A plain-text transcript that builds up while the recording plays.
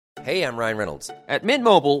Hey, I'm Ryan Reynolds. At Mint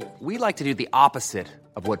Mobile, we like to do the opposite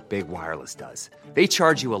of what Big Wireless does. They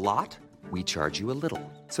charge you a lot, we charge you a little.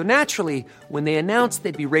 So naturally, when they announced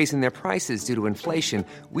they'd be raising their prices due to inflation,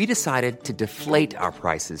 we decided to deflate our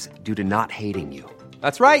prices due to not hating you.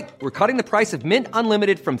 That's right. We're cutting the price of Mint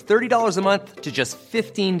Unlimited from $30 a month to just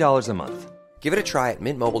 $15 a month. Give it a try at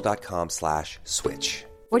mintmobile.com/switch.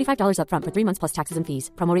 $45 up front for 3 months plus taxes and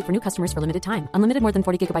fees. Promo rate for new customers for limited time. Unlimited more than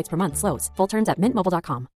 40 gigabytes per month. Slows full terms at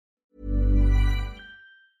mintmobile.com.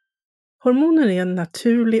 Hormoner är en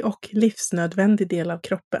naturlig och livsnödvändig del av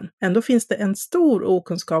kroppen. Ändå finns det en stor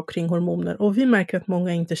okunskap kring hormoner och vi märker att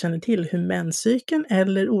många inte känner till hur menscykeln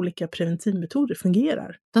eller olika preventivmetoder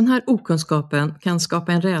fungerar. Den här okunskapen kan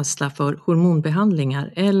skapa en rädsla för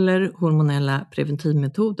hormonbehandlingar eller hormonella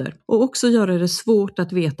preventivmetoder och också göra det svårt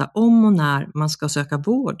att veta om och när man ska söka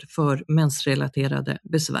vård för mensrelaterade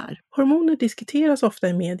besvär. Hormoner diskuteras ofta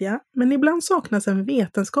i media, men ibland saknas en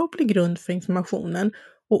vetenskaplig grund för informationen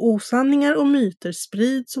och osanningar och myter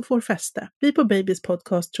sprids och får fäste. Vi på Babys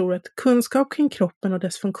podcast tror att kunskap kring kroppen och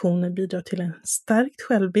dess funktioner bidrar till en stärkt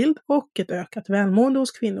självbild och ett ökat välmående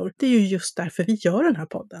hos kvinnor. Det är ju just därför vi gör den här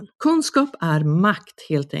podden. Kunskap är makt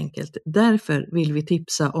helt enkelt. Därför vill vi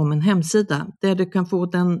tipsa om en hemsida där du kan få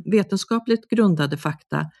den vetenskapligt grundade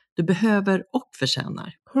fakta du behöver och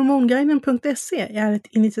förtjänar. Hormonguiden.se är ett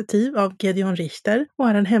initiativ av Gedeon Richter och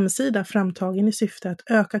är en hemsida framtagen i syfte att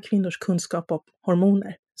öka kvinnors kunskap om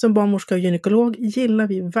hormoner. Som barnmorska och gynekolog gillar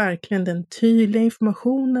vi verkligen den tydliga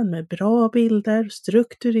informationen med bra bilder,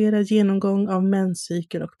 strukturerad genomgång av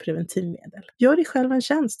menscykel och preventivmedel. Gör dig själv en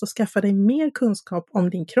tjänst och skaffa dig mer kunskap om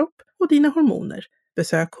din kropp och dina hormoner.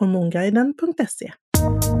 Besök hormonguiden.se.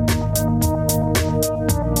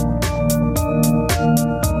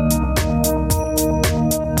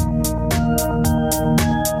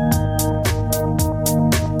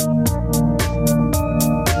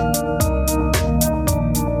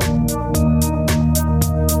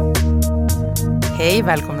 Hej,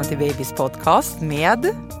 välkomna till Babys podcast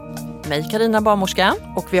med mig, Carina barnmorska.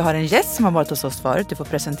 Och vi har en gäst som har varit hos oss förut. Du får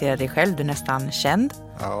presentera dig själv, du är nästan känd.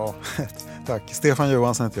 Ja, tack. Stefan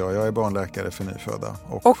Johansson heter jag. Jag är barnläkare för nyfödda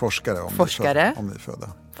och forskare om nyfödda.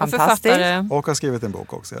 Fantastiskt. Och har skrivit en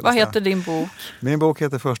bok också. Vad heter din bok? Min bok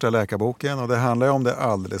heter Första läkarboken och det handlar om det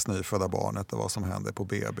alldeles nyfödda barnet och vad som händer på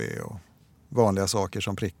BB och vanliga saker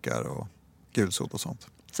som prickar och gulsot och sånt.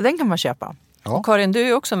 Så den kan man köpa. Ja. Och Karin, du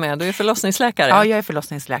är också med. Du är förlossningsläkare. Ja, jag är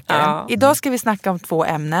förlossningsläkare. Ja. Idag ska vi snacka om 2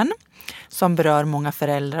 ämnen som berör många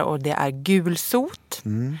föräldrar och det är gulsot.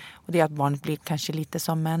 Och det är att barnet blir kanske lite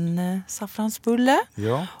som en saffransbulle.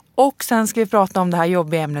 Ja. Och sen ska vi prata om det här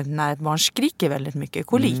jobbiga ämnet när ett barn skriker väldigt mycket,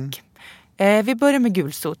 kolik. Vi börjar med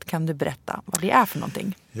gulsot. Kan du berätta vad det är för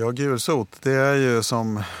någonting? Ja, gulsot, det är ju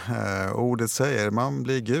som ordet säger, man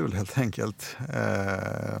blir gul helt enkelt.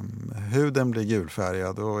 Huden blir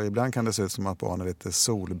gulfärgad och ibland kan det se ut som att barn är lite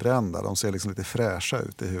solbrända. De ser liksom lite fräscha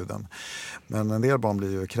ut i huden. Men en del barn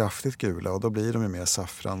blir ju kraftigt gula och då blir de ju mer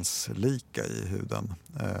saffranslika i huden.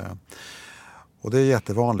 Och det är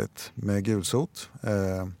jättevanligt med gulsot.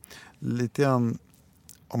 Lite grann.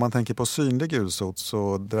 Om man tänker på synlig gulsot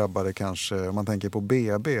så drabbar det kanske, om man tänker på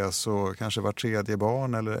BB så kanske var 3:e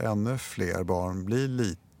barn eller ännu fler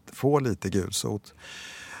barn får lite gulsot.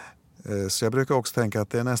 Så jag brukar också tänka att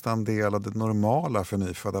det är nästan del av det normala för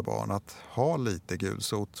nyfödda barn att ha lite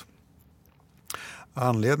gulsot.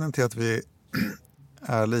 Anledningen till att vi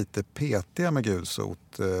är lite petiga med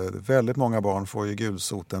gulsot, väldigt många barn får ju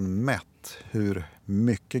gulsoten mätt. Hur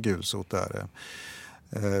mycket gulsot är det?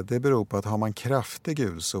 Det beror på att har man kraftig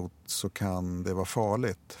gulsot så kan det vara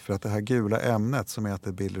farligt. För att det här gula ämnet som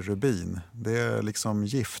heter bilirubin, det är liksom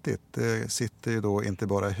giftigt. Det sitter ju då inte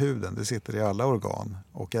bara i huden, det sitter i alla organ.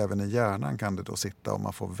 Och även i hjärnan kan det då sitta om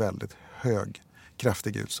man får väldigt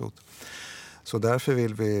kraftig gulsot. Så därför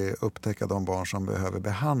vill vi upptäcka de barn som behöver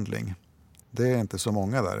behandling. Det är inte så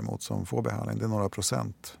många däremot som får behandling, det är några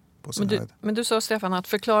procent. Men du sa, Stefan, att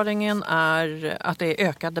förklaringen är att det är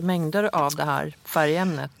ökade mängder av det här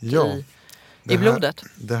färgämnet i blodet.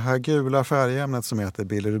 Det här gula färgämnet som heter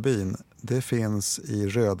bilirubin, det finns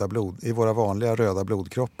i våra vanliga röda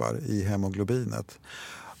blodkroppar, i hemoglobinet.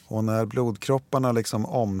 Och när blodkropparna liksom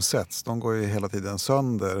omsätts, de går ju hela tiden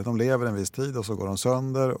sönder. De lever en viss tid och så går de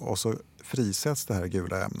sönder och så frisätts det här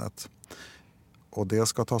gula ämnet. Och det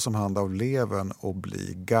ska tas om hand av levern och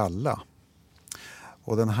bli galla.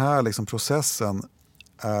 Och den här liksom processen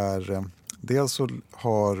är, dels så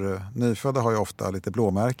har nyfödda har ju ofta lite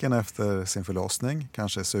blåmärken efter sin förlossning,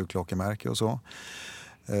 kanske sugklockemärke och så.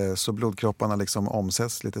 Så blodkropparna liksom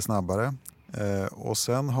omsätts lite snabbare. Och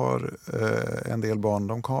sen har en del barn,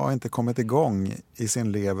 de har inte kommit igång i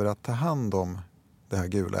sin lever att ta hand om det här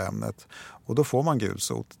gula ämnet. Och då får man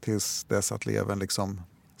gulsot tills dess att levern liksom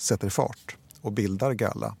sätter fart och bildar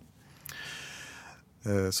galla.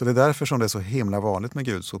 Så det är därför som det är så himla vanligt med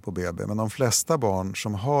gulsot på BB. Men de flesta barn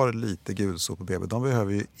som har lite gulsot på BB, de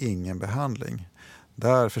behöver ju ingen behandling.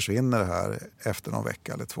 Där försvinner det här efter någon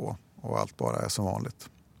vecka eller 2 och allt bara är som vanligt.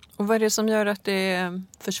 Och vad är det som gör att det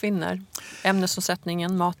försvinner?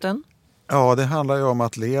 Ämnesomsättningen, maten? Ja, det handlar ju om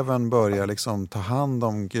att levern börjar liksom ta hand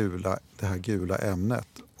om det här gula ämnet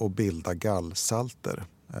och bilda gallsalter.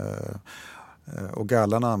 Och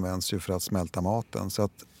gallan används ju för att smälta maten. Så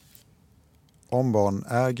att om barn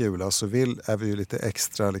är gula så är vi ju lite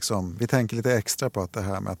extra, vi tänker lite extra på att det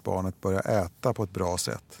här med att barnet börjar äta på ett bra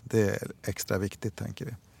sätt. Det är extra viktigt, tänker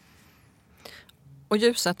vi. Och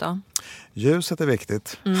ljuset då? Ljuset är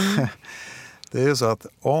viktigt. Det är ju så att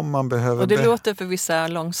om man behöver... Och det låter för vissa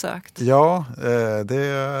långsökt. Ja, det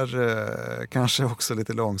är kanske också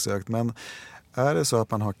lite långsökt. Men är det så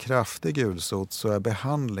att man har kraftig gulsot så är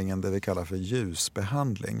behandlingen det vi kallar för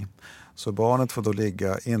ljusbehandling. Så barnet får då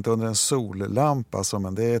ligga, inte under en sollampa,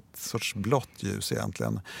 men det är ett sorts blått ljus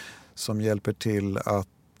egentligen, som hjälper till att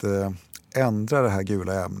ändra det här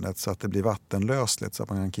gula ämnet så att det blir vattenlösligt så att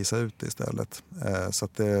man kan kissa ut det istället. Så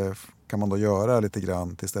att det kan man då göra lite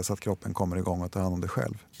grann tills dess att kroppen kommer igång och tar hand om det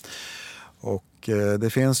själv. Och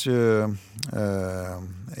det finns ju,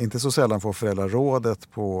 inte så sällan får föräldrar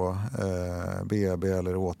rådet på BB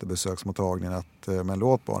eller återbesöksmottagningen att men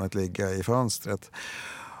låt barnet ligga i fönstret.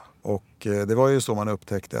 Och det var ju så man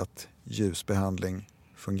upptäckte att ljusbehandling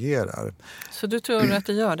fungerar. Så du tror att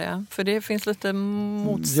det gör det? För det finns lite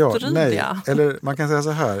motstridiga. Ja, nej. Eller man kan säga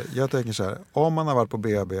så här. Jag tänker så här. Om man har varit på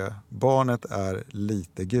BB, barnet är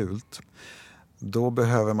lite gult, då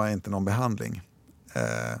behöver man inte någon behandling.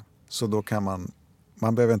 Så då kan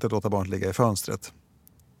man behöver inte låta barnet ligga i fönstret.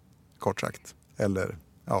 Kort sagt. Eller,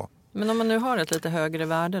 ja. Men om man nu har ett lite högre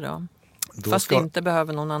värde då fast inte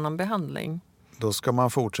behöver någon annan behandling? Då ska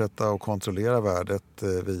man fortsätta att kontrollera värdet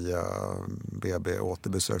via BB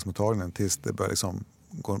återbesöksmottagningen tills det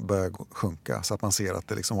börjar sjunka så att man ser att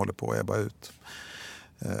det håller på att ebba ut.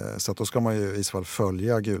 Så att då ska man ju i så fall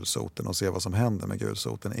följa gulsoten och se vad som händer med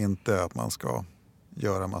gulsoten. Inte att man ska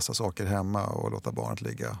göra massa saker hemma och låta barnet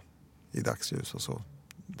ligga i dagsljus och så.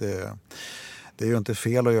 Det är ju inte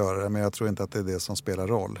fel att göra det, men jag tror inte att det är det som spelar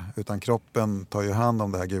roll. Utan kroppen tar ju hand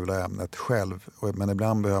om det här gula ämnet själv. Men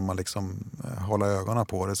ibland behöver man hålla ögonen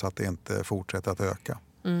på det så att det inte fortsätter att öka.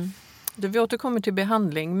 Vi återkommer till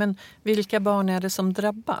behandling, men vilka barn är det som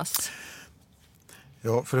drabbas?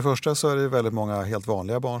 Ja, för det första så är det väldigt många helt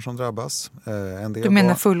vanliga barn som drabbas. En del du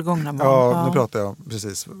menar fullgångna barn? Ja, nu pratar jag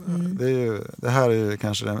precis. Det här är ju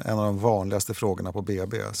kanske en av de vanligaste frågorna på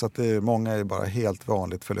BB. Så att många är bara helt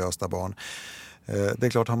vanligt förlösta barn. Det är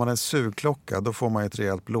klart, har man en sugklocka då får man ett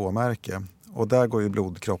rejält blåmärke. Och där går ju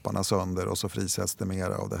blodkropparna sönder och så frisätts det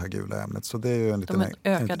mera av det här gula ämnet. Så det är ju de är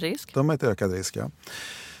ökad risk? De är ett ökad risk, ja.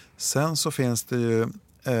 Sen så finns det ju,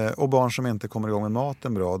 och barn som inte kommer igång med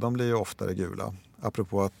maten bra, de blir ju oftare gula.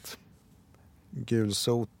 Apropå att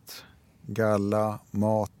gulsot, galla,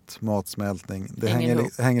 matsmältning, det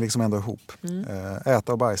hänger ändå ihop.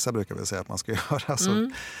 Äta och bajsa brukar vi säga att man ska göra.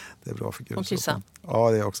 Så det är bra för gulsot. Och kissa.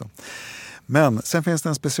 Ja, det är också. Men sen finns det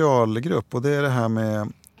en specialgrupp och det är det här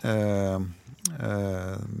med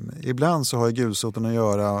ibland så har gulsoten att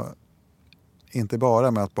göra inte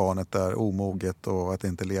bara med att barnet är omoget och att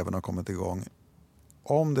inte levern har kommit igång.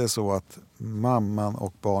 Om det är så att mamman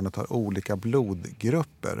och barnet har olika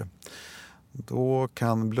blodgrupper, då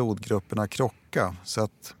kan blodgrupperna krocka så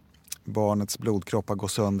att barnets blodkroppar går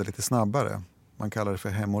sönder lite snabbare. Man kallar det för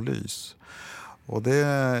hemolys. Och det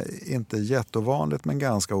är inte jätteovanligt men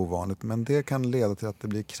ganska ovanligt, men det kan leda till att det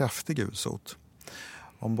blir kraftig gulsot.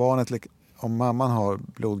 Om mamman har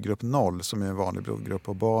blodgrupp 0 som är en vanlig blodgrupp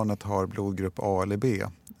och barnet har blodgrupp A eller B,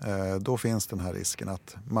 då finns den här risken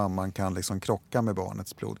att mamman kan krocka med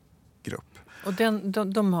barnets blodgrupp. Och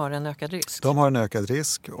de har en ökad risk? De har en ökad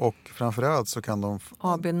risk och framförallt så kan de...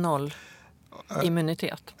 AB0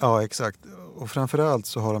 immunitet? Ja, exakt. Och framförallt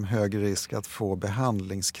så har de högre risk att få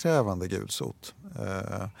behandlingskrävande gulsot.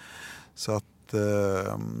 Så att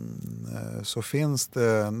så finns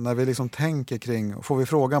det, när vi tänker kring, får vi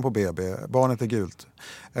frågan på BB, barnet är gult.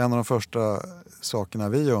 En av de första sakerna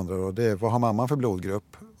vi undrar då, det är vad har mamman för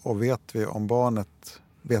blodgrupp och vet vi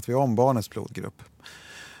om barnets blodgrupp.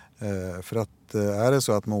 För att är det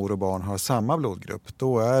så att mor och barn har samma blodgrupp,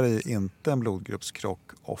 då är det inte en blodgruppskrock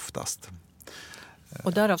oftast.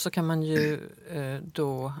 Och därav så kan man ju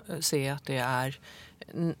då se att det är,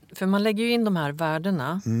 för man lägger ju in de här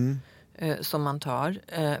värdena som man tar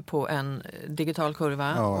på en digital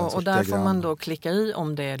kurva och där får man då klicka i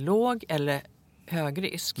om det är låg eller hög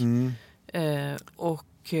risk.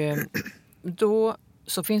 Då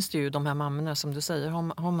så finns det ju de här mammorna som du säger,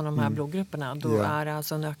 har man de här blodgrupperna, då är det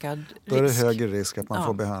alltså en ökad risk. Då är det högre risk att man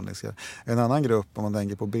får behandlingshjälp. En annan grupp, om man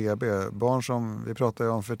tänker på BB, barn som, vi pratade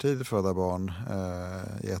om för tidigt födda barn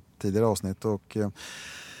i ett tidigare avsnitt, och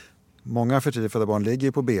många för tidigt födda barn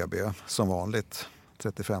ligger på BB som vanligt,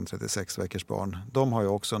 35-36 veckors barn. De har ju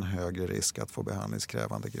också en högre risk att få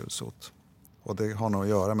behandlingskrävande gulsot. Och det har nog att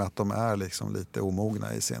göra med att de är liksom lite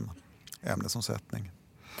omogna i sin ämnesomsättning.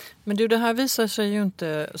 Men det här visar sig ju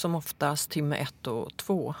inte som oftast timme 1 och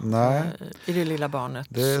 2 i det lilla barnet,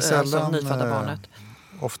 det är sällan, som nyfödda barnet.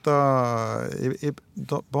 Ofta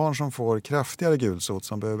barn som får kraftigare gulsot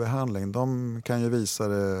som behöver behandling, de kan ju visa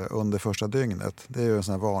det under första dygnet. Det är ju en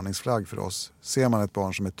sån här varningsflagg för oss. Ser man ett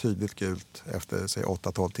barn som är tydligt gult efter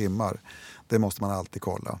 8-12 timmar, det måste man alltid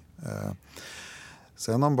kolla.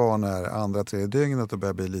 Sen om barn är 2-3 dygnet och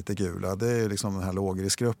börjar bli lite gula, det är liksom den här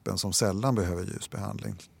lågriskgruppen som sällan behöver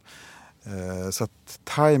ljusbehandling. Så att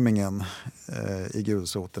tajmingen i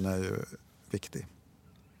gulsoten är ju viktig.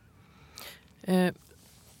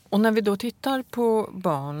 Och när vi då tittar på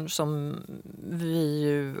barn som vi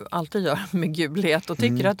ju alltid gör med gulhet och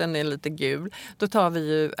tycker att den är lite gul, då tar vi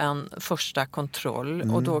ju en första kontroll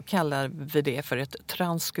och då kallar vi det för ett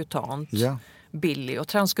transkutant. Ja. Billig. Och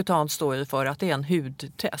transkutant står ju för att det är en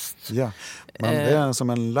hudtest. Ja, det är som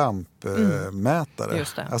en lampmätare.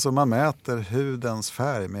 Just det. Alltså man mäter hudens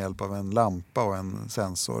färg med hjälp av en lampa och en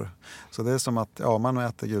sensor. Så det är som att man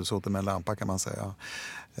mäter gulsoten med en lampa, kan man säga.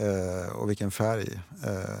 Och vilken färg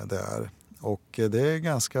det är. Och det är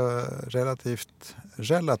ganska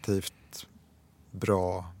relativt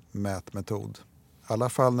bra mätmetod. I alla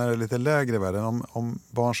fall när det är lite lägre värden. Om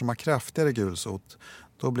barn som har kraftigare gulsot,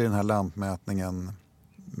 då blir den här lampmätningen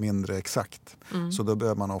mindre exakt. Så då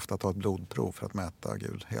behöver man ofta ta ett blodprov för att mäta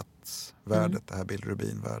gulhetsvärdet, det här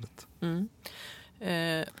bilirubinvärdet.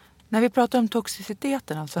 När vi pratar om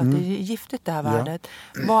toxiciteten, alltså att det är giftigt det här värdet,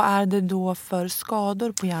 vad är det då för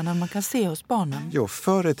skador på hjärnan man kan se hos barnen? Jo,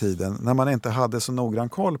 förr i tiden när man inte hade så noggrann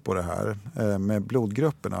koll på det här med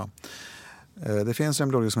blodgrupperna. Det finns en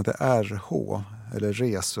blodgrupp som heter RH, eller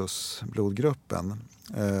rhesusblodgruppen.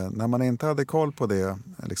 När man inte hade koll på det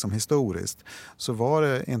liksom historiskt, så var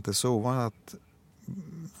det inte så ovanligt att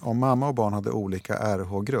om mamma och barn hade olika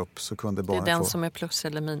RH-grupp så kunde barnet få... Det är den som är plus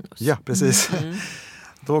eller minus. Ja, precis.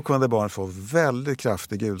 Då kunde barnet få väldigt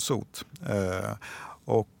kraftig gulsot.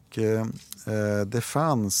 Det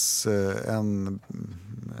fanns en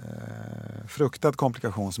fruktad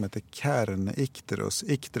komplikation som heter kärnikterus.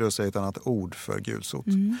 Ikterus är ett annat ord för gulsot.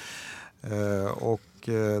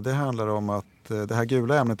 Det handlar om att det här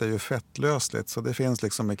gula ämnet är ju fettlösligt, så det finns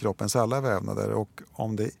liksom i kroppens alla vävnader, och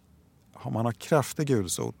om man har kraftig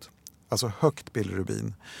gulsot, alltså högt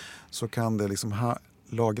bilirubin, så kan det liksom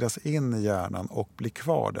lagras in i hjärnan och bli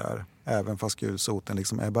kvar där även fast gulsoten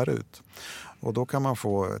liksom ebbar ut. Och då kan man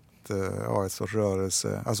få ett sorts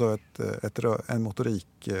rörelse, alltså en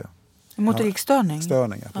motorikstörning.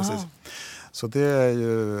 Ja, precis. Så det är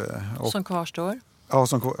ju... Som kvarstår? Ja,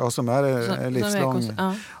 som är livslång.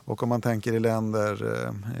 Och om man tänker i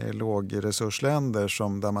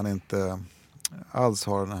lågresursländer där man inte alls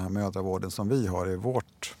har den här mödravården som vi har i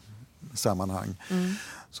vårt sammanhang.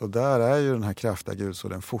 Så där är ju den här kraftiga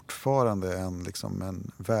gulsoten fortfarande en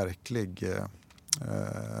verklig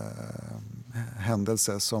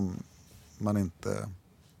händelse som man inte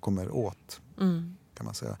kommer åt, kan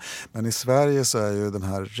man säga. Men i Sverige så är ju den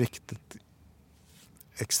här riktigt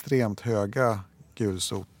extremt höga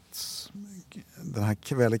den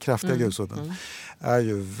här väldigt kraftiga gulsoten är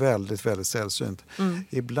ju väldigt, väldigt sällsynt.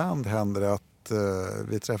 Ibland händer det att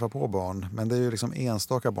vi träffar på barn, men det är ju liksom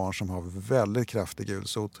enstaka barn som har väldigt kraftig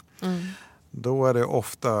gulsot. Då är det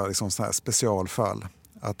ofta sådana här specialfall,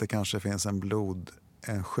 att det kanske finns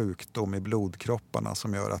en sjukdom i blodkropparna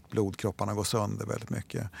som gör att blodkropparna går sönder väldigt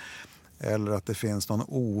mycket. Eller att det finns någon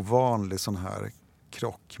ovanlig sån här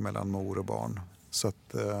krock mellan mor och barn.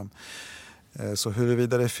 Så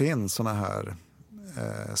huruvida det finns såna här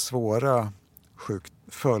svåra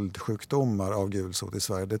följdsjukdomar av gulsot i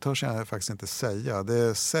Sverige, det törs jag faktiskt inte säga.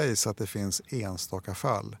 Det sägs att det finns enstaka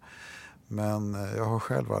fall, men jag har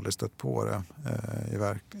själv aldrig stött på det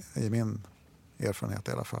i min erfarenhet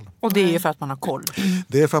i alla fall. Och det är för att man har koll?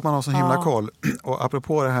 Det är för att man har så himla koll. Och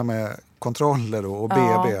apropå det här med kontroller och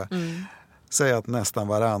BB, säg att nästan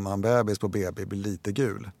varannan bebis på BB blir lite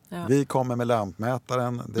gul. Ja. Vi kommer med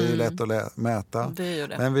lampmätaren, det är ju lätt att mäta.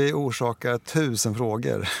 Det. Men vi orsakar 1000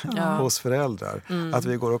 frågor hos föräldrar. Att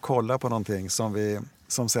vi går och kollar på någonting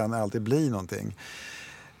som sen alltid blir någonting.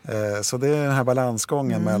 Så det är den här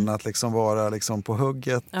balansgången mellan att liksom vara liksom på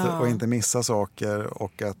hugget och inte missa saker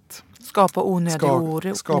och att skapa onödig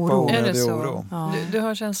oro. Onödig är det så? oro. Ja. Du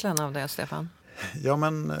har känslan av det, Stefan? Ja,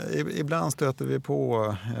 men ibland stöter vi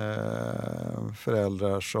på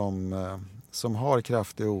föräldrar som har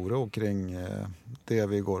kraftig oro kring det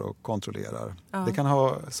vi går och kontrollerar. Ja. Det kan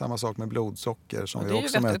ha samma sak med blodsocker som vi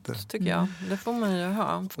också mäter. Det är ju tycker jag. Det får man ju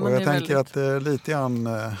ha. Och jag tänker att det är lite grann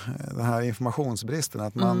den här informationsbristen.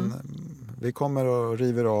 Att vi kommer och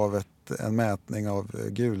river av en mätning av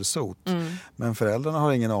gulsot. Men föräldrarna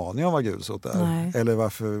har ingen aning om vad gulsot är. Nej. Eller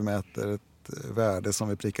varför vi mäter ett värde som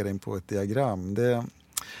vi prickar in på ett diagram.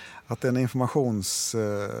 Att det är en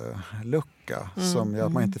informationslucka som gör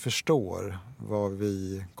att man inte förstår vad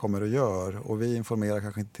vi kommer att göra. Och vi informerar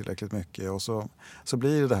kanske inte tillräckligt mycket. Och så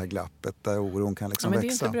blir det här glappet där oron kan liksom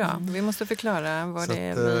växa. Men det är inte bra. Vi måste förklara vad det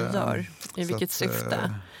är vi gör. I vilket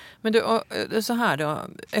syfte. Men så här då.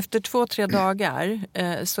 Efter 2-3 dagar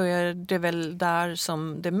så är det väl där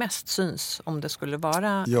som det mest syns om det skulle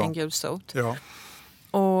vara en gulsot. Ja.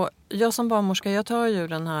 Och jag som barnmorska, jag tar ju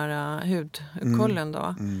den här hudkollen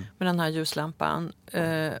då med den här ljuslampan.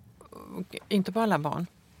 Inte på alla barn.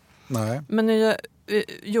 Nej. Men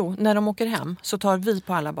när de åker hem så tar vi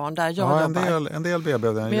på alla barn där jag jobbar. En del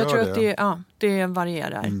BB men jag tror att det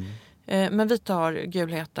varierar. Men vi tar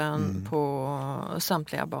gulheten på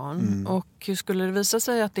samtliga barn. Och skulle det visa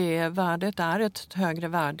sig att det värdet är ett högre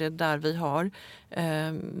värde där vi har,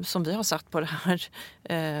 som vi har satt på det här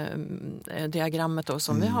diagrammet då,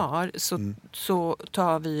 som vi har, så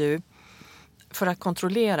tar vi ju för att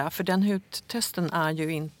kontrollera, för den hudtesten är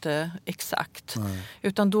ju inte exakt.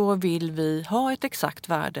 Utan då vill vi ha ett exakt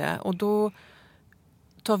värde och då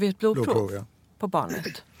tar vi ett blodprov på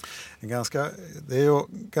barnet. Det är ju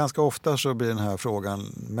ganska ofta så blir den här frågan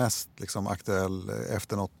mest liksom aktuell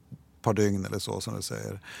efter något par dygn eller så som du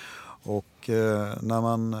säger. Och när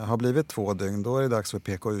man har blivit 2 dygn då är det dags för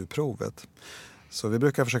PKU-provet. Så vi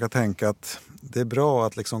brukar försöka tänka att det är bra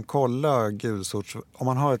att liksom kolla gulsort.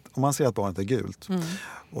 Om man ser att barnet är gult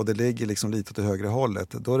och det ligger liksom lite åt det högre hållet,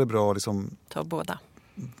 då är det bra att liksom ta båda.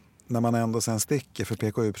 När man ändå sen sticker för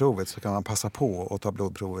PKU-provet så kan man passa på att ta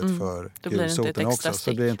blodprovet för gulsoten också. Så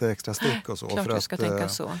det blir inte extra stick och så. Klart för du ska tänka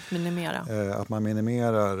så, minimera. Att man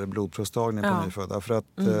minimerar blodprovstagning på nyfödda. För att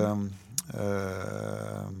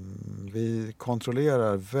vi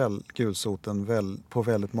kontrollerar gulsoten på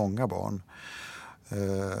väldigt många barn.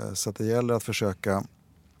 Så att det gäller att försöka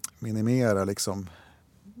minimera liksom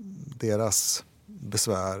deras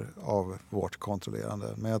besvär av vårt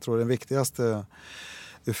kontrollerande. Men jag tror den viktigaste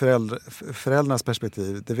ur föräldrarnas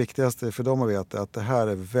perspektiv, det viktigaste för dem att veta är att det här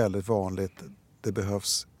är väldigt vanligt. Det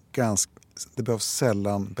behövs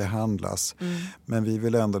sällan behandlas. Men vi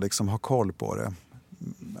vill ändå liksom ha koll på det.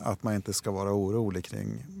 Att man inte ska vara orolig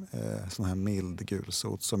kring sån här mild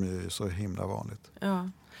gulsot som ju är så himla vanligt. Ja.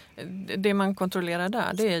 Det man kontrollerar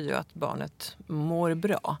där, det är ju att barnet mår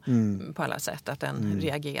bra på alla sätt. Att den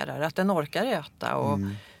reagerar, att den orkar äta och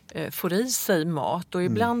får i sig mat. Och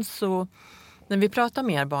ibland så, när vi pratar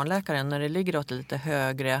med barnläkaren, när det ligger åt lite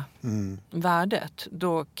högre värdet,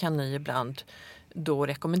 då kan ni ibland då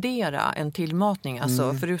rekommendera en tillmatning.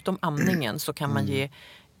 Alltså förutom amningen så kan man ge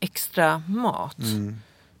extra mat.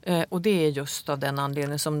 Och det är just av den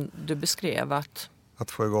anledningen som du beskrev att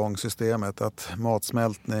få igång systemet, att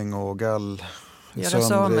matsmältning och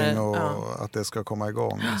gallsöndring och att det ska komma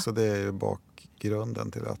igång. Så det är ju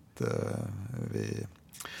bakgrunden till att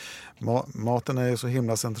maten är ju så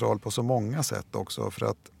himla central på så många sätt också. För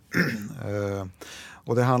att,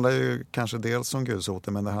 och det handlar ju kanske dels om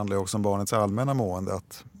gulsoten, men det handlar också om barnets allmänna mående.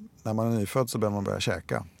 Att när man är nyfödd så behöver man börja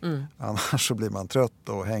käka. Annars så blir man trött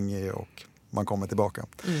och hängig och man kommer tillbaka.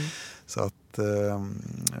 Så att,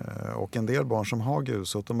 och en del barn som har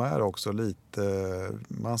gulsot, de är också lite,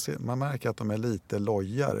 man märker att de är lite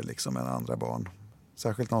lojare liksom än andra barn.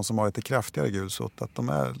 Särskilt de som har lite kraftigare gulsot, att de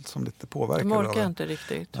är som lite påverkade. De orkar inte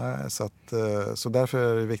riktigt. Nej, så därför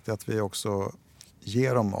är det viktigt att vi också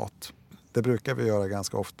ger dem mat. Det brukar vi göra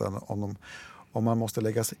ganska ofta om man måste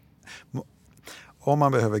lägga sig. Om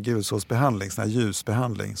man behöver gulsotsbehandling, sån här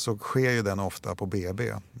ljusbehandling, så sker ju den ofta på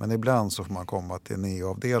BB. Men ibland så får man komma till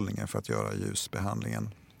neoavdelningen för att göra ljusbehandlingen.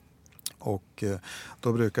 Och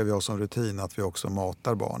då brukar vi ha som rutin att vi också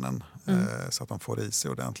matar barnen så att de får i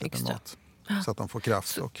sig ordentligt med mat. Så att de får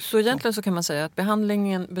kraft. Så egentligen så kan man säga att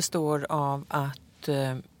behandlingen består av att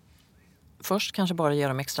först kanske bara ge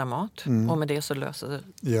dem extra mat och med det så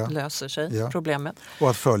löser sig problemet. Och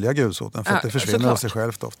att följa gulsoten för att det försvinner av sig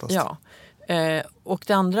självt oftast. Ja. Och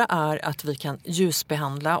det andra är att vi kan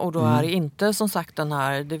ljusbehandla och då är det inte som sagt den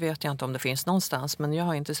här, det vet jag inte om det finns någonstans, men jag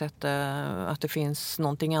har inte sett att det finns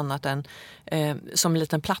någonting annat än som en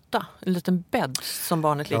liten platta, en liten bädd som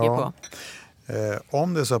barnet ligger på.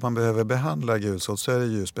 Om det är så att man behöver behandla gulsot så är det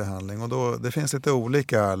ljusbehandling och det finns lite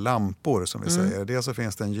olika lampor som vi säger. Dels så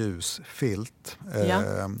finns det en ljusfilt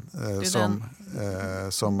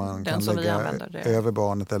som man kan lägga över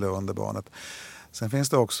barnet eller under barnet. Sen finns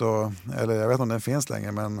det också, eller jag vet inte om den finns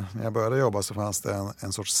längre, men när jag började jobba så fanns det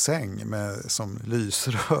en sorts säng som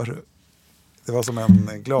lysrör. Det var som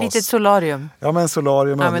en glas. Litet solarium. Ja, men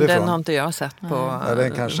solarium men underifrån. Den har inte jag sett på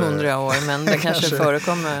 100 år, men det kanske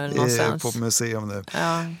förekommer någonstans. På museum nu.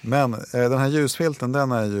 Ja. Men den här ljusfilten,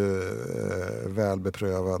 den är ju väl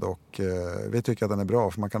beprövad och vi tycker att den är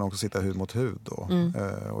bra för man kan också sitta hud mot hud då,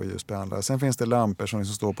 och ljusbehandla. Sen finns det lampor som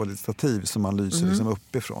liksom står på ett stativ som man lyser liksom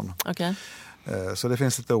uppifrån. Okay. Så det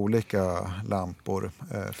finns lite olika lampor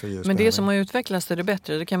för ljusbehandling. Men det som har utvecklats är det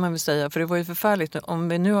bättre, det kan man väl säga. För det var ju förfärligt, om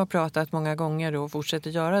vi nu har pratat många gånger och fortsätter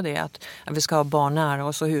göra det, att vi ska ha barn nära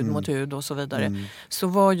oss och hud mot hud och så vidare. Så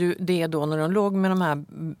var ju det då när de låg med de här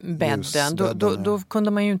bädden, då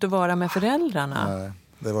kunde man ju inte vara med föräldrarna. Nej.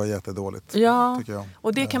 Det var jättedåligt, tycker jag.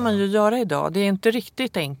 Och det kan man ju göra idag. Det är inte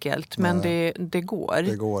riktigt enkelt, men det går.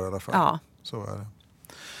 Det går i alla fall, ja. Så är det.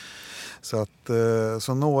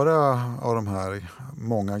 Så några av de här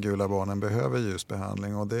många gula barnen behöver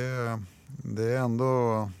ljusbehandling och det är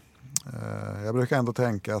ändå, jag brukar ändå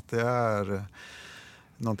tänka att det är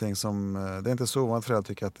någonting som, det är inte så ovanligt föräldrar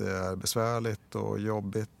tycker att det är besvärligt och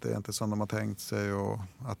jobbigt, det är inte som de har tänkt sig och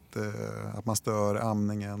att man stör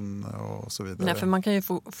amningen och så vidare. Nej, för man kan ju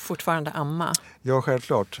fortfarande amma. Ja,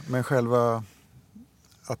 självklart, men själva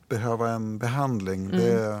att behöva en behandling,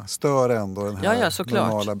 det stör ändå den här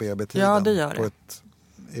normala BB-tiden på ett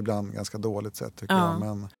ibland ganska dåligt sätt tycker jag.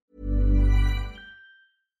 Men...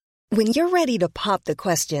 When you're ready to pop the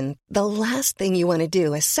question, the last thing you want to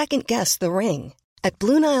do is second guess the ring. At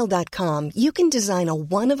BlueNile.com you can design a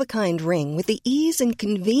one-of-a-kind ring with the ease and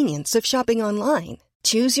convenience of shopping online.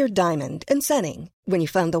 Choose your diamond and setting. When you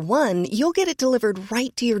find the one, you'll get it delivered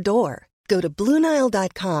right to your door. Go to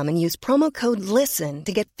BlueNile.com and use promo code LISTEN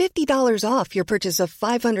to get $50 off your purchase of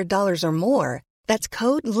 $500 or more. That's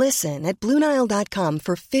code LISTEN at BlueNile.com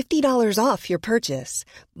for $50 off your purchase.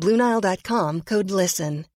 BlueNile.com, code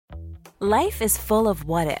LISTEN. Life is full of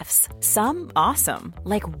what-ifs. Some awesome,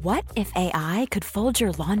 like what if AI could fold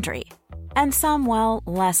your laundry? And some, well,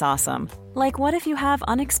 less awesome, like what if you have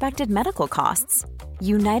unexpected medical costs?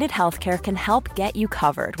 United Healthcare can help get you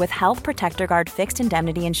covered with Health Protector Guard fixed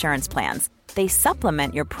indemnity insurance plans. They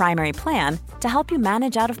supplement your primary plan to help you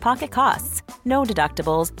manage out-of-pocket costs. No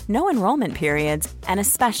deductibles, no enrollment periods, and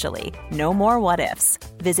especially no more what-ifs.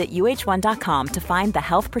 Visit uh1.com to find the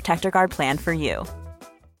Health Protector Guard plan for you.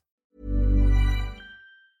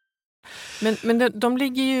 Men de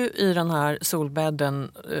ligger ju i den här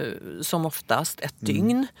solbädden som oftast ett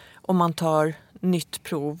dygn. Och man tar nytt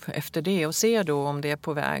prov efter det och ser då om det är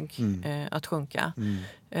på väg att sjunka.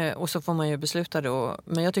 Och så får man ju besluta då.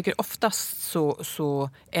 Men jag tycker oftast så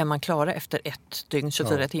är man klara efter ett dygn,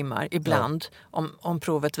 24 timmar. Ibland, om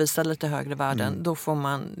provet visar lite högre värden, då får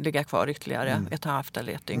man ligga kvar ytterligare ett halvt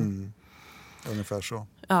eller ett dygn. Ungefär så.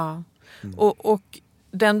 Ja, och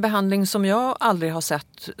den behandling som jag aldrig har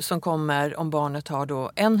sett som kommer om barnet har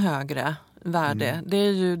då en högre värde, det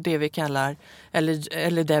är ju det vi kallar,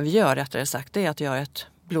 eller det vi gör rättare sagt, det är att göra ett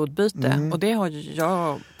blodbyte. Och det har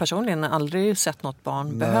jag personligen aldrig sett något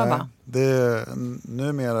barn behöva. Det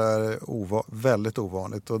numera är väldigt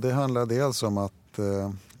ovanligt och det handlar dels om att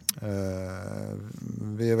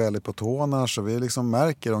vi är väldigt på tårna så vi liksom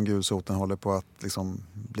märker om gulsoten håller på att liksom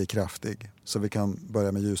bli kraftig så vi kan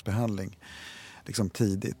börja med ljusbehandling liksom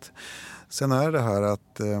tidigt. Sen är det här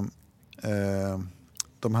att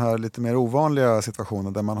de här lite mer ovanliga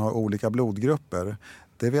situationerna där man har olika blodgrupper,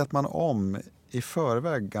 det vet man om i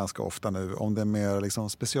förväg ganska ofta nu om det är mer liksom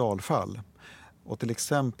specialfall. Och till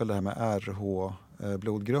exempel det här med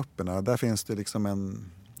RH-blodgrupperna, där finns det liksom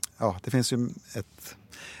det finns ju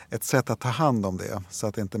ett sätt att ta hand om det så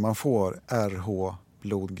att inte man får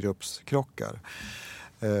RH-blodgruppskrockar.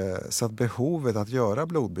 Så att behovet att göra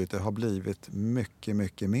blodbyte har blivit mycket,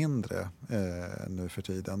 mycket mindre nu för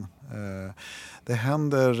tiden. Det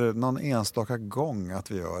händer någon enstaka gång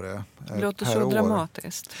att vi gör det. Det låter så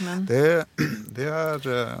dramatiskt. Men... Det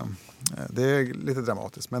är lite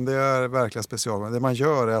dramatiskt, men det är verkligen special. Det man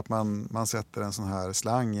gör är att man sätter en sån här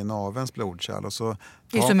slang i navens blodkärl. Och så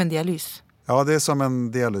det är som en dialys. Ja, det är som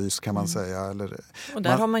en dialys kan man säga. Och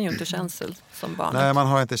där har man ju inte känsel som barnet. Nej, man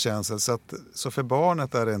har inte känsel. Så för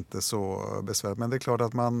barnet är det inte så besvärligt. Men det är klart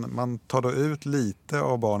att man tar då ut lite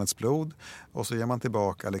av barnets blod och så ger man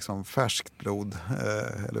tillbaka liksom färskt blod.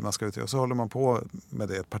 Eller man ska uttrycka. Och så håller man på med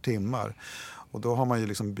det ett par timmar. Och då har man ju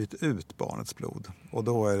liksom bytt ut barnets blod. Och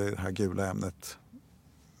då är det här gula ämnet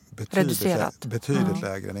betydligt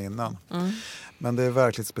lägre än innan. Men det är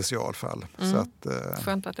verkligen ett specialfall. Så att,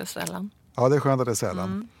 skönt att det är sällan. Ja, det är skönt att det är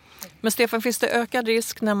sällan. Men Stefan, finns det ökad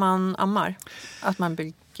risk när man ammar? Att man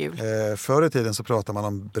blir gul? Förr i tiden så pratar man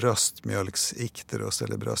om bröstmjölksikterus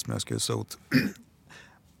eller bröstmjölksgulsot.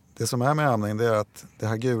 Det som är med amning det är att det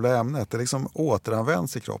här gula ämnet det liksom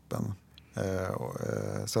återanvänds i kroppen.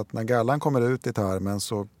 Så att när gallan kommer ut i tarmen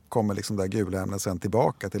så kommer liksom det här gula ämnet sen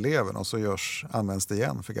tillbaka till levern och så används det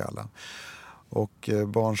igen för gallan. Och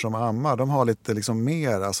barn som ammar de har lite liksom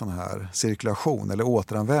mera sån här cirkulation eller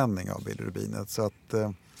återanvändning av bilirubinet. Så att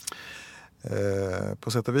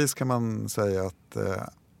på sätt och vis kan man säga att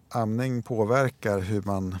amning påverkar hur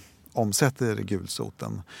man omsätter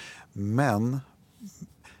gulsoten. Men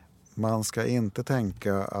man ska inte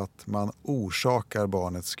tänka att man orsakar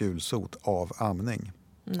barnets gulsot av amning.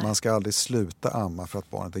 Nej. Man ska aldrig sluta amma för att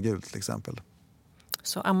barnet är gult till exempel.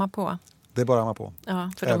 Så amma på? Det är bara att amma på.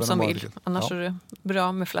 Ja, för de som vill. Annars är det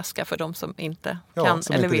bra med flaska för de som inte kan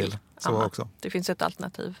eller vill amma. Också. Det finns ett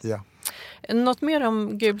alternativ. Ja. Något mer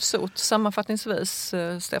om gulsot sammanfattningsvis,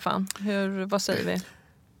 Stefan? Vad säger vi?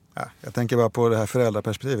 Ja, jag tänker bara på det här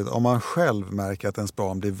föräldraperspektivet. Om man själv märker att ens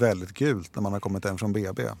barn blir väldigt gult när man har kommit hem från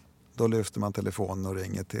BB, då lyfter man telefonen och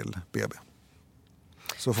ringer till BB.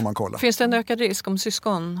 Så får man kolla. Finns det en ökad risk om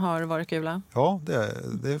syskon har varit gula? Ja,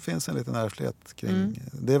 det finns en liten ärftlighet kring.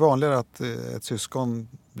 Det är vanligare att ett syskon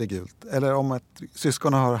blir gult. Eller om ett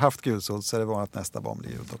syskon har haft gulsot så är det vanligt att nästa barn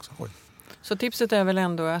blir gult också. Oj. Så tipset är väl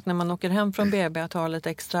ändå att när man åker hem från BB att ha lite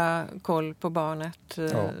extra koll på barnet.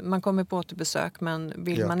 Ja. Man kommer på återbesök men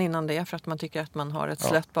vill man innan det för att man tycker att man har ett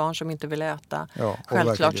slött barn som inte vill äta. Ja,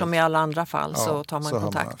 självklart som i alla andra fall så tar man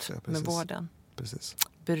kontakt med vården. Precis.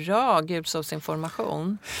 Bra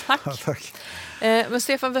gulsotsinformation. Tack. Ja, tack. Men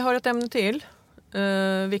Stefan, vi har ett ämne till.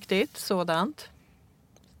 Viktigt sådant.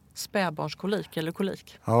 Spädbarnskolik eller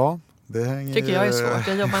kolik. Ja, det hänger tycker jag är svårt.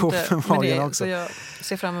 Jag jobbar inte med det också. Så jag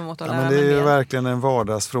ser fram emot att lära mig mer. Det är ju mer. verkligen en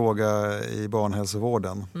vardagsfråga i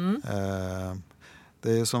barnhälsovården.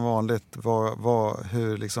 Det är ju som vanligt,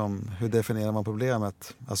 hur definierar man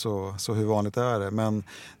problemet? Alltså, så hur vanligt är det? Men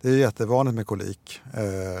det är ju jättevanligt med kolik.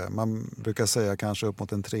 Man brukar säga kanske upp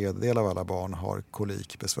mot 1/3 av alla barn har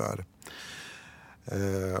kolikbesvär.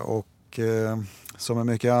 Och som med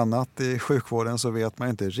mycket annat i sjukvården så vet man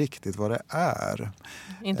inte riktigt vad det är.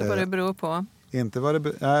 Inte vad det beror på. Inte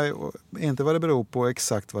vad det beror på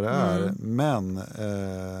exakt vad det är, men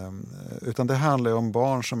utan det handlar om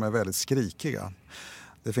barn som är väldigt skrikiga.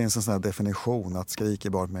 Det finns en sån här definition att skriker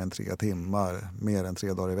barn mer än 3 timmar, mer än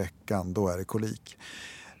 3 dagar i veckan, då är det kolik.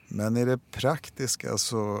 Men i det praktiska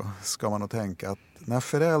så ska man nog tänka att när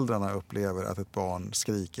föräldrarna upplever att ett barn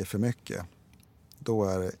skriker för mycket, då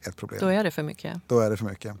är det ett problem. Då är det för mycket.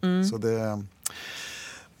 Så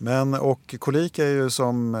och kolik är ju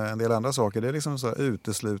som en del andra saker, det är liksom en sån här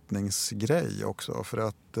uteslutningsgrej också. För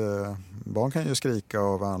att barn kan ju skrika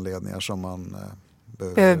av anledningar som man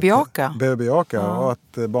behöver bejaka. Och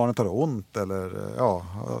att barnet har ont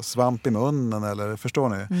eller svamp i munnen eller förstår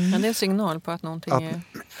ni? Men det är en signal på att någonting är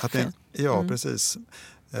fel. Ja, precis.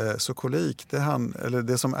 Så kolik,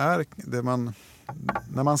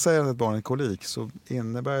 när man säger att ett barn är kolik så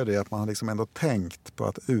innebär det att man har liksom ändå tänkt på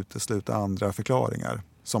att utesluta andra förklaringar.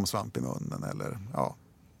 Som svamp i munnen eller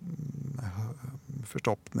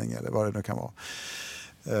förstoppning eller vad det nu kan vara.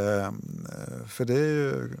 För det är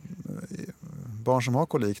ju barn som har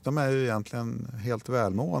kolik, de är ju egentligen helt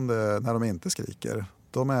välmående när de inte skriker.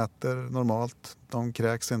 De äter normalt, de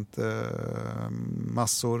kräks inte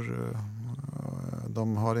massor,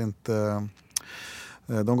 de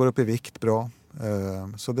går upp i vikt bra.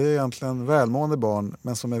 Så det är egentligen välmående barn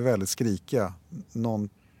men som är väldigt skrikiga någon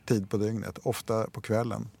tid på dygnet, ofta på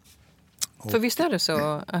kvällen. För visst är det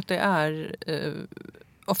så att det är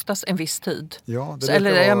oftast en viss tid? Ja,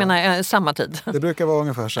 jag menar samma tid. Det brukar vara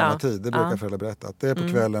ungefär samma tid, det brukar föräldrar berätta. Att det är på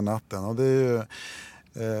kvällen, natten. Och det är ju,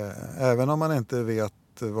 även om man inte vet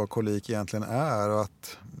vad kolik egentligen är och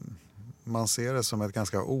att man ser det som ett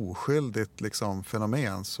ganska oskyldigt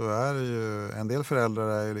fenomen så är det ju, en del föräldrar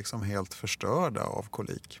är ju helt förstörda av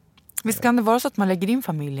kolik. Visst kan det vara så att man lägger in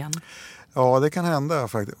familjen? Ja, det kan hända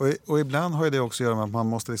faktiskt. Och ibland har det också att göra med att man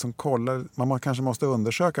måste liksom kolla, man kanske måste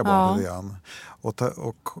undersöka barnet lite grann.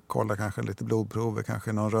 Och kolla kanske lite blodprover,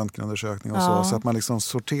 kanske någon röntgenundersökning och så att man liksom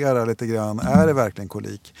sorterar lite grann, är det verkligen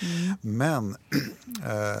kolik? Men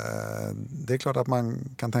det är klart att man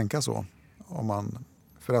kan tänka så.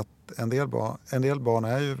 För att en del barn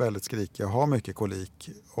är ju väldigt skrikiga, har mycket kolik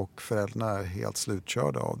och föräldrarna är helt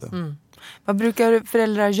slutkörda av det. Vad brukar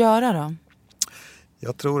föräldrar göra då?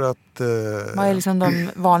 Jag tror att... Vad är liksom de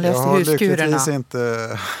vanligaste huskurerna? Jag har lyckligtvis inte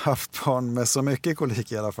haft barn med så mycket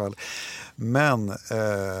kolik i alla fall. Men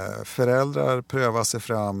föräldrar prövar sig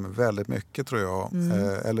fram väldigt mycket, tror jag.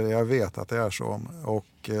 Eller jag vet att det är så.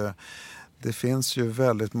 Och det finns ju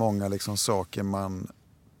väldigt många liksom saker man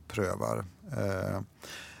prövar.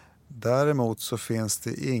 Däremot så finns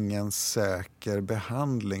det ingen säker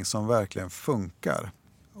behandling som verkligen funkar.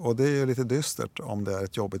 Och det är ju lite dystert om det är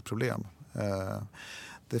ett jobbigt problem.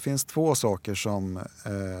 Det finns 2 saker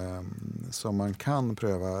som man kan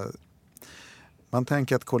pröva. Man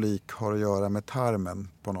tänker att kolik har att göra med tarmen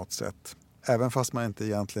på något sätt. Även fast man inte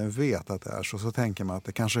egentligen vet att det är så tänker man att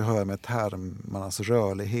det kanske hör med tarmarnas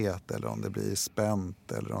rörlighet eller om det blir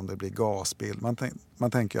spänt eller om det blir gasbild.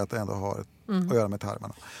 Man tänker att det ändå har att göra med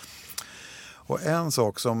tarmarna. Och en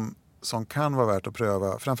sak som kan vara värt att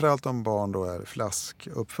pröva, framförallt om barn då är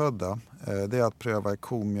flaskuppfödda, det är att pröva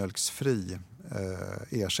komjölksfri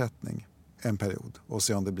ersättning en period och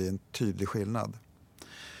se om det blir en tydlig skillnad.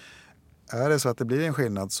 Är det så att det blir en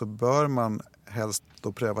skillnad så bör man helst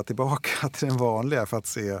då pröva tillbaka till den vanliga för att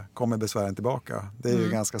se, kommer besvären tillbaka? Det är ju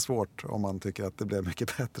ganska svårt om man tycker att det blir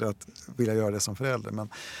mycket bättre att vilja göra det som förälder, men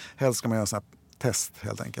helst ska man göra en sån här test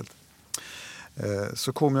helt enkelt.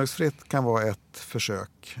 Så komjölksfritt kan vara ett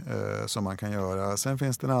försök som man kan göra. Sen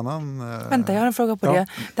finns det en annan... Vänta, jag har en fråga på det.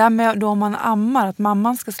 Det här med då om man ammar, att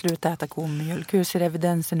mamman ska sluta äta komjölk. Hur ser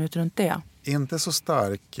evidensen ut runt det? Inte så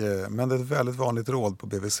stark, men det är ett väldigt vanligt råd på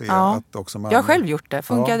BVC. Att också jag har själv gjort det.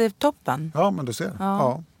 Funkade toppen? Ja, men du ser.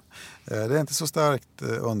 Ja. Det är inte så starkt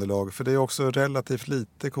underlag, för det är också relativt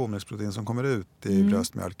lite komjölksprotein som kommer ut i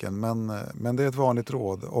bröstmjölken. Men det är ett vanligt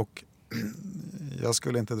råd och jag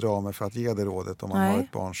skulle inte dra mig för att ge det rådet om man har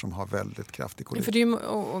ett barn som har väldigt kraftig kolik. För det är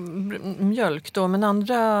ju mjölk då, men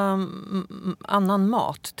annan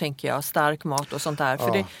mat tänker jag, stark mat och sånt där.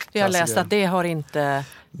 För det jag läst att det har inte...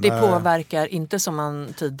 Det påverkar inte som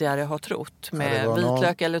man tidigare har trott med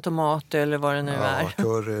vitlök eller tomat eller vad det nu är.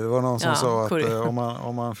 Curry. Det var någon som sa att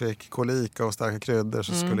om man fick kolika och starka kryddor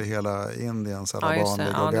så skulle hela Indiens alla barn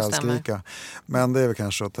ligga och gallskrika. Men det är väl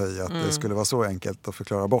kanske att ta i att det skulle vara så enkelt att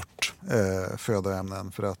förklara bort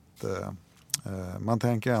födoämnen, för att man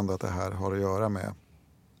tänker ändå att det här har att göra med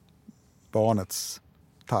barnets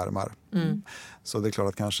tarmar. Så det är klart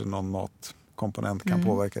att kanske någon matkomponent kan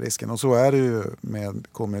påverka risken. Och så är det ju med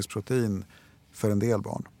komjölksprotein för en del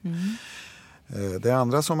barn. Det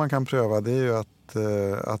andra som man kan pröva, det är ju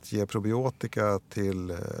att ge probiotika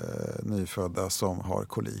till nyfödda som har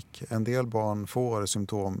kolik. En del barn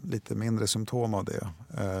får lite mindre symptom av det.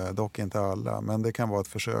 Dock inte alla, men det kan vara ett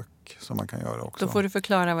försök som man kan göra också. Då får du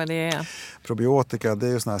förklara vad det är. Probiotika, det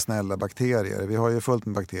är ju såna här snälla bakterier. Vi har ju fullt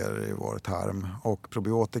med bakterier i vår tarm. Och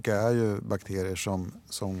probiotika är ju bakterier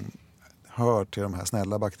som hör till de här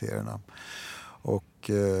snälla bakterierna.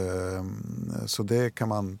 Och så det kan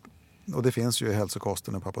man... Och det finns ju i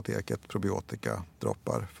hälsokosten på apoteket probiotika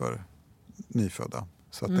droppar för nyfödda.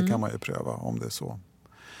 Så att det kan man ju pröva om det är så.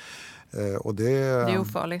 Och det är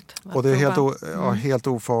ofarligt. Och det är helt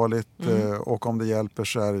ofarligt. Och om det hjälper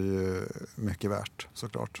så är det ju mycket värt,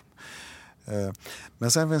 såklart.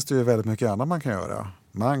 Men sen finns det ju väldigt mycket annat man kan göra.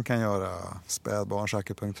 Man kan göra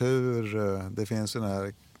spädbarnsakupunktur. Det finns ju den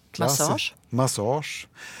här massage.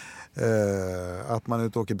 Att man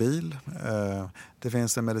ut och åker bil. Det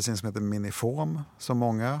finns en medicin som heter Minifom som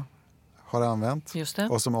många har använt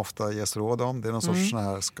och som ofta ges råd om. Det är någon sorts sån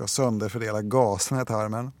här, ska sönderfördela gaserna i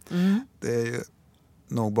tarmen. Det är ju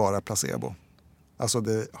nog bara placebo. Alltså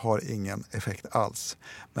det har ingen effekt alls.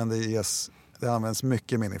 Men det används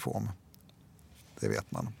mycket Minifom. Det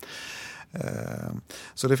vet man.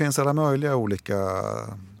 Så det finns alla möjliga olika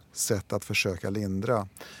sätt att försöka lindra.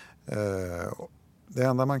 Det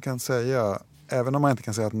enda man kan säga, även om man inte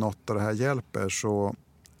kan säga att något av det här hjälper, så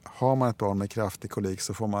har man ett barn med kraftig kolik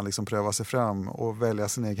så får man liksom pröva sig fram och välja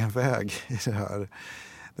sin egen väg i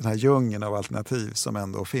den här djungeln av alternativ som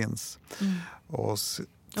ändå finns. Och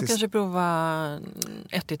kanske prova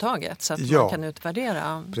ett i taget så att man kan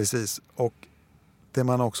utvärdera. Precis, och det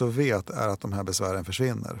man också vet är att de här besvären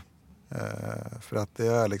försvinner. För att det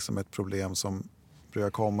är liksom ett problem som brukar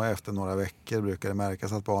komma efter några veckor, brukar det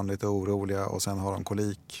märkas att barn är lite oroliga och sen har de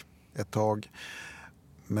kolik ett tag.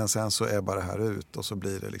 Men sen så ebbar det här ut och så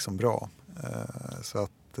blir det liksom bra.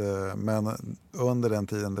 Men under den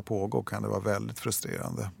tiden det pågår kan det vara väldigt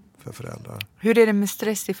frustrerande för föräldrar. Hur är det med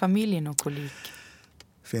stress i familjen och kolik?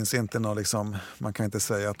 Finns inte någon liksom, man kan inte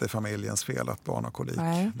säga att det är familjens fel att barn har kolik.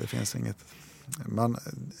 Nej. Det finns inget.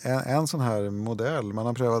 En sån här modell, man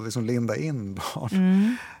har prövat liksom linda in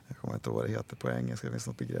barn. Jag kommer inte ihåg vad det heter på engelska, det finns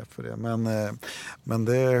något begrepp för det. Men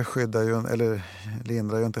det skyddar ju, eller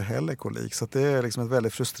lindrar ju inte heller kolik. Så att det är liksom ett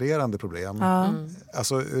väldigt frustrerande problem.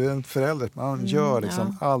 Alltså en förälder, man gör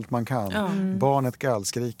liksom allt man kan. Barnet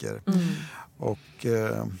gallskriker. Och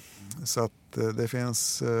så att det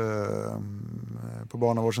finns på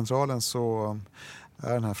barnavårdscentralen så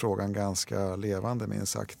är den här frågan ganska levande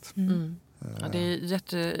minst sagt. Ja, det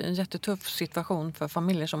är en jättetuff situation för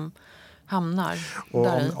familjer som hamnar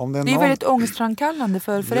där. Om det är väldigt ångestframkallande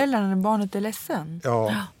för föräldrarna när barnet är ledsen.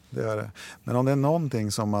 Ja, det är det. Men om det är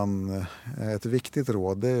någonting som ett viktigt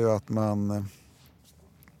råd, det är ju att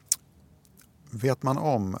vet man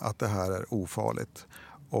om att det här är ofarligt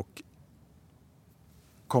och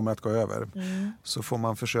kommer att gå över, så får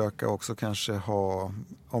man försöka också kanske ha,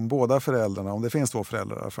 om båda föräldrarna, om det finns 2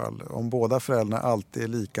 föräldrar i alla fall, om båda föräldrarna alltid är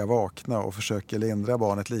lika vakna och försöker lindra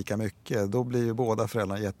barnet lika mycket, då blir ju båda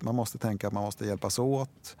föräldrarna, man måste tänka att man måste hjälpas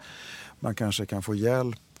åt. Man kanske kan få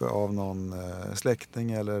hjälp av någon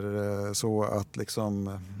släkting eller så att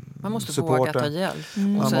liksom man måste supporta. våga ta hjälp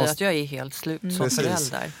och säga att jag är helt slut som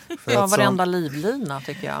förälder. Ja, varenda livlina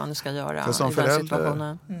tycker jag ni ska göra i den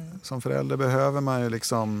situationen. Som förälder behöver man ju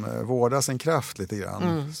liksom vårda sin kraft lite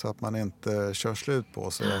grann så att man inte kör slut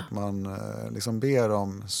på sig. Att man liksom ber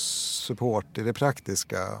om support i det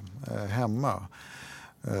praktiska hemma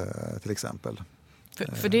till exempel.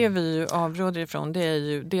 För det vi ju avråder ifrån, det är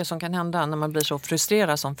ju det som kan hända när man blir så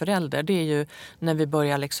frustrerad som förälder. Det är ju när vi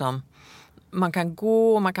börjar liksom, man kan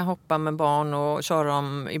gå och man kan hoppa med barn och köra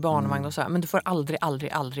dem i barnvagn och så här, men du får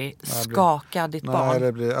aldrig skaka ditt barn. Nej,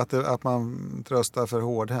 det blir att man tröstar för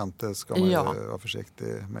hårdhänt, det ska man ju vara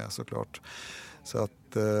försiktig med såklart.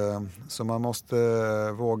 Så man måste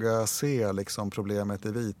våga se liksom problemet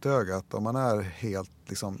i vitögat. Om man är helt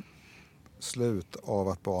liksom slut av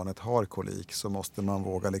att barnet har kolik så måste man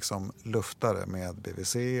våga liksom lufta det med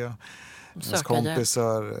BVC, ens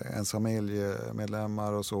kompisar, ens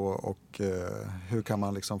familjemedlemmar och så, och hur kan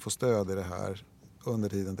man liksom få stöd i det här under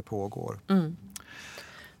tiden det pågår.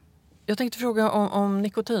 Jag tänkte fråga om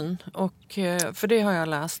nikotin, och för det har jag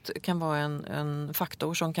läst kan vara en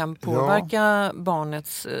faktor som kan påverka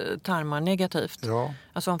barnets tarmar negativt. Ja.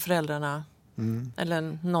 Alltså om föräldrarna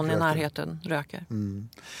eller någon i närheten röker.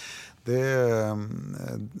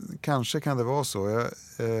 Kanske kan det vara så.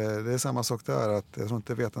 Det är samma sak där, att jag tror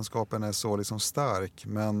inte vetenskapen är så liksom stark,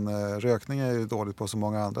 men rökning är ju dåligt på så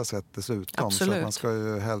många andra sätt dessutom. Absolut. Så att man ska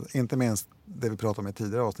ju, inte minst det vi pratade om i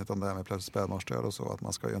tidigare avsnitt om det här med plötsligt spädbarnsdöd och så, att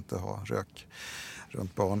man ska ju inte ha rök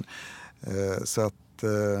runt barn. Så att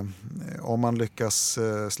om man lyckas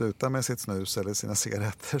sluta med sitt snus eller sina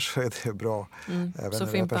cigaretter så är det bra även så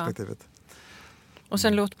i det här perspektivet. Och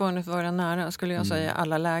sen låt barnet vara nära, skulle jag säga,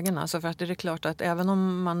 alla lägen. Alltså för att det är klart att även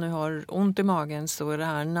om man nu har ont i magen så är det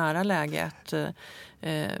här nära läget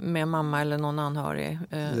med mamma eller någon anhörig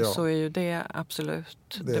så är ju det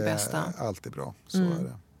absolut det bästa. Det är alltid bra, så är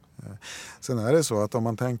det. Sen är det så att om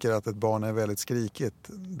man tänker att ett barn är väldigt skrikigt,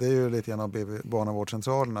 det är ju lite grann av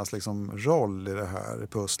barnavårdscentralernas liksom roll i det här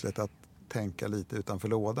pusslet, att tänka lite utanför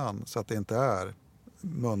lådan så att det inte är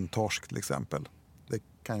muntorsk till exempel. Det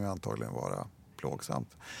kan ju antagligen vara plågsamt.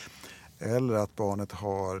 Eller att barnet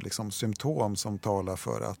har liksom symptom som talar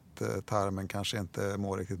för att tarmen kanske inte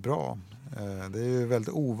mår riktigt bra. Det är ju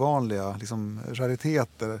väldigt ovanliga liksom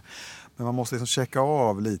rariteter, men man måste liksom checka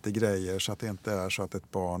av lite grejer så att det inte är så att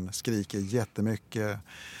ett barn skriker jättemycket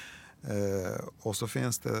och så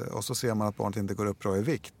ser man att barnet inte går upp bra i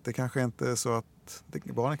vikt. Det kanske inte är så att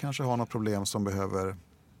barnet kanske har något problem som behöver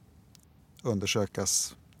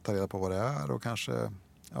undersökas, ta reda på vad det är och kanske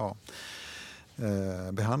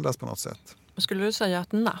behandlas på något sätt. Skulle du säga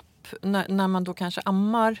att napp, när man då kanske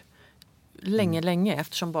ammar länge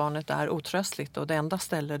eftersom barnet är otröstligt och det enda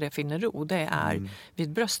ställe det finner ro det är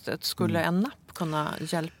vid bröstet, skulle en napp kunna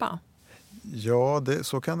hjälpa? Ja,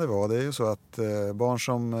 så kan det vara. Det är ju så att barn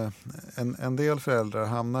som en del föräldrar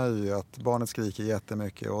hamnar i att barnet skriker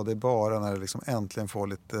jättemycket och det är bara när det liksom äntligen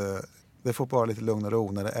får bara lite lugn och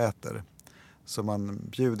ro när det äter. Så man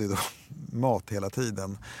bjuder då mat hela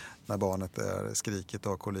tiden när barnet är skrikigt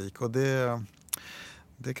och har kolik. Och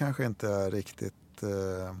det kanske inte är riktigt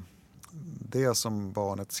det som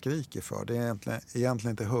barnet skriker för, det är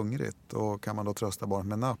egentligen inte hungrigt. Och kan man då trösta barnet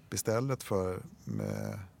med napp istället för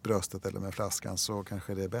med bröstet eller med flaskan, så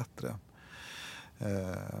kanske det är bättre.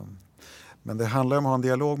 Men det handlar om att ha en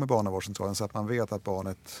dialog med barnavårdscentralen så att man vet att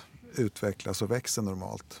barnet utvecklas och växer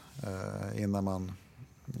normalt innan man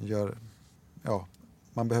gör,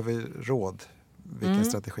 man behöver råd vilken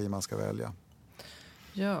strategi man ska välja.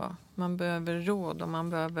 Ja, man behöver råd och man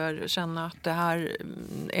behöver känna att det här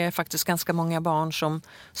är faktiskt ganska många barn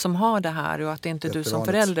som har det här, och att det inte är du som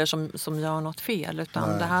förälder som gör något fel,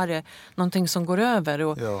 utan det här är någonting som går över.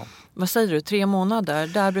 Och vad säger du, 3 månader,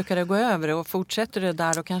 där brukar det gå över, och fortsätter det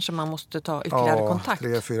där och kanske man måste ta ytterligare kontakt.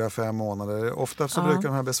 3, 4, 5 månader. Ofta så brukar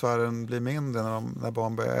de här besvären bli mindre när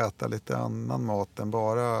barn börjar äta lite annan mat än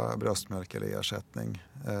bara bröstmjölk eller ersättning.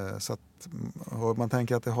 Så att man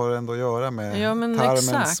tänker att det har ändå att göra med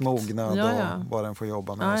tarmens mognad och vad den får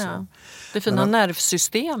jobba med. Så. Det fina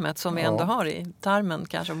nervsystemet som vi ändå har i tarmen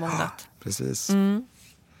kanske mognat. Precis.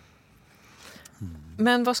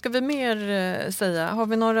 Men vad ska vi mer säga?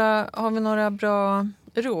 Har vi några bra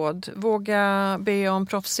råd? Våga be om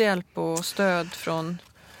proffshjälp och stöd från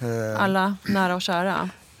alla nära och kära.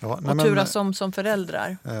 Och turas som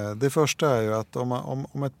föräldrar. Det första är ju att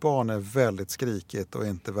om ett barn är väldigt skrikigt och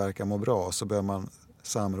inte verkar må bra, så bör man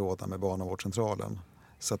samråda med barnavårdscentralen.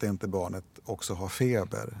 Så att inte barnet också har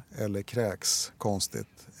feber eller kräks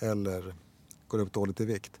konstigt eller går upp dåligt i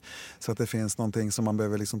vikt. Så att det finns någonting som man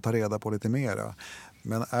behöver liksom ta reda på lite mera.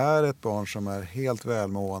 Men är ett barn som är helt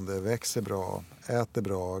välmående, växer bra, äter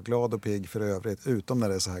bra, glad och pigg för övrigt, utom när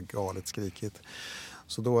det är så här galet skrikigt,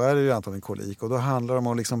 så då är det ju antagligen kolik. Och då handlar det om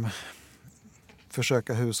att liksom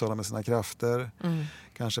försöka hushålla med sina krafter.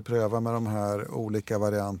 Kanske pröva med de här olika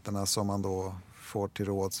varianterna som man då får till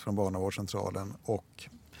råds från barnavårdscentralen. Och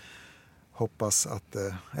hoppas att,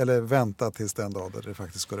 eller vänta tills den dag där det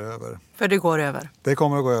faktiskt går över. För det går över? Det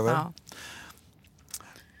kommer att gå över. Ja.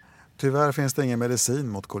 Tyvärr finns det ingen medicin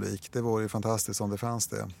mot kolik. Det vore ju fantastiskt om det fanns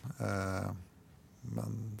det.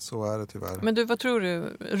 Men så är det tyvärr. Men du, vad tror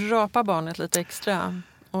du? Rapa barnet lite extra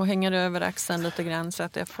och hänger över axeln lite grann så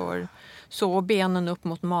att det får så benen upp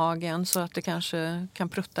mot magen så att det kanske kan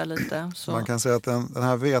prutta lite. Så. Man kan säga att den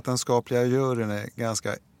här vetenskapliga juryn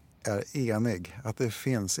är enig. Att det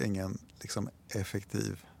finns ingen liksom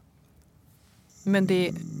effektiv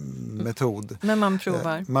metod. Men man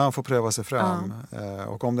provar. Man får pröva sig fram.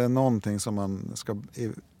 Och om det är någonting som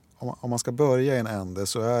om man ska börja i en ände,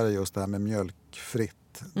 så är det just det här med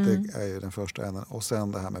mjölkfritt. Det är ju den första änden. Och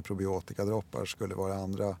sen det här med probiotikadroppar skulle vara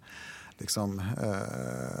andra. Liksom,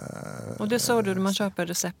 och det sa du, man köper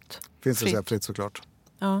recept. Finns receptfritt såklart.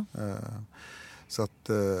 Ja.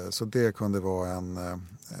 Så det kunde vara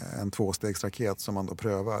en 2-stegsraket som man då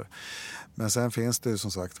prövar. Men sen finns det ju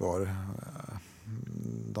som sagt var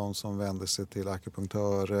de som vänder sig till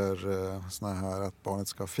akupunktörer, såna här att barnet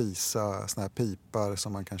ska fisa, såna här pipar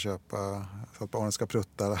som man kan köpa för att barnet ska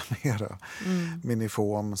prutta mera.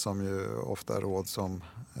 Minifom som ju ofta råds som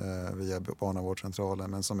via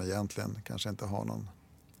barnavårdscentralen, men som egentligen kanske inte har någon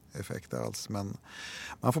effekt alls. Men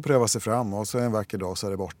man får pröva sig fram och så en vacker dag så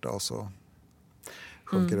är det borta och så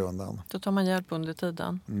sjunker det undan. Då tar man hjälp under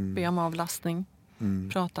tiden. Be om avlastning.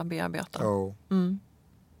 Prata, bearbeta.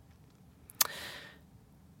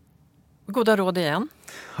 Goda råd igen.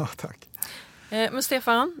 Ja, tack. Men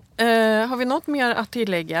Stefan, har vi något mer att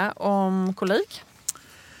tillägga om kolik?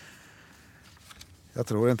 Jag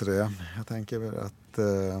tror inte det. Jag tänker väl att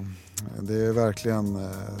det är verkligen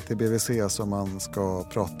till BVC som man ska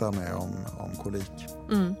prata med om kolik.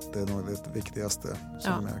 Det är nog det viktigaste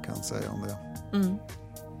som jag kan säga om det.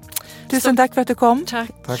 Tusen tack för att du kom.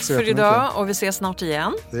 Tack för idag, och vi ses snart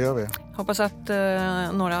igen. Det gör vi. Hoppas att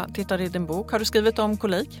några tittar i din bok. Har du skrivit om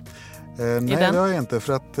kolik? Nej, det har jag inte,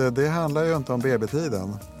 för att det handlar ju inte om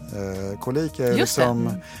BB-tiden. Kolik är liksom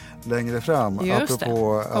längre fram. Just det.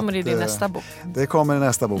 Kommer i din nästa bok. Det kommer i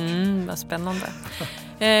nästa bok. Vad spännande.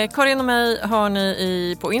 Karin och mig hör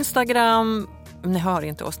ni på Instagram. Ni hör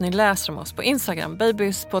inte oss, ni läser om oss på Instagram,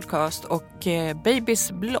 Babys podcast och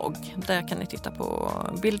Babys blogg. Där kan ni titta på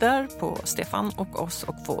bilder på Stefan och oss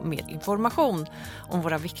och få mer information om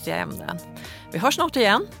våra viktiga ämnen. Vi hörs snart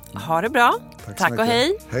igen. Ha det bra. Tack och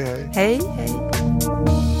hej. Hej, hej. Hej, hej.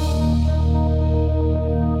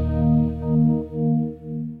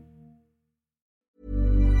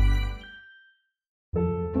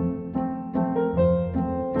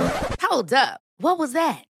 Hold up. What was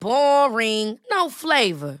that? Boring. No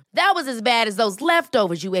flavor. That was as bad as those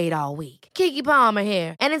leftovers you ate all week. Keke Palmer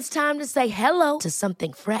here, and it's time to say hello to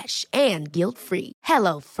something fresh and guilt-free.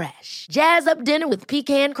 Hello Fresh. Jazz up dinner with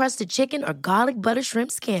pecan-crusted chicken or garlic butter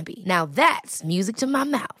shrimp scampi. Now that's music to my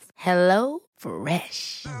mouth. Hello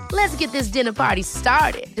Fresh. Let's get this dinner party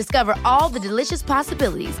started. Discover all the delicious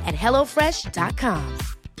possibilities at hellofresh.com.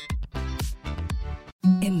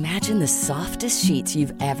 Imagine the softest sheets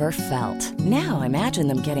you've ever felt. Now imagine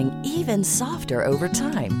them getting even softer over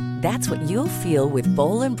time. That's what you'll feel with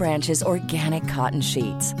Boll & Branch's organic cotton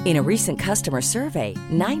sheets. In a recent customer survey,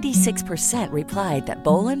 96% replied that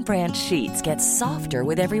Boll & Branch sheets get softer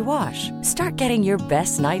with every wash. Start getting your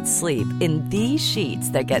best night's sleep in these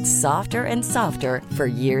sheets that get softer and softer for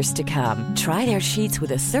years to come. Try their sheets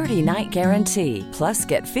with a 30-night guarantee. Plus,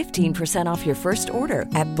 get 15% off your first order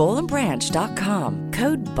at bollandbranch.com.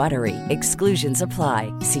 Code BUTTERY. Exclusions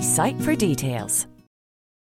apply. See site for details.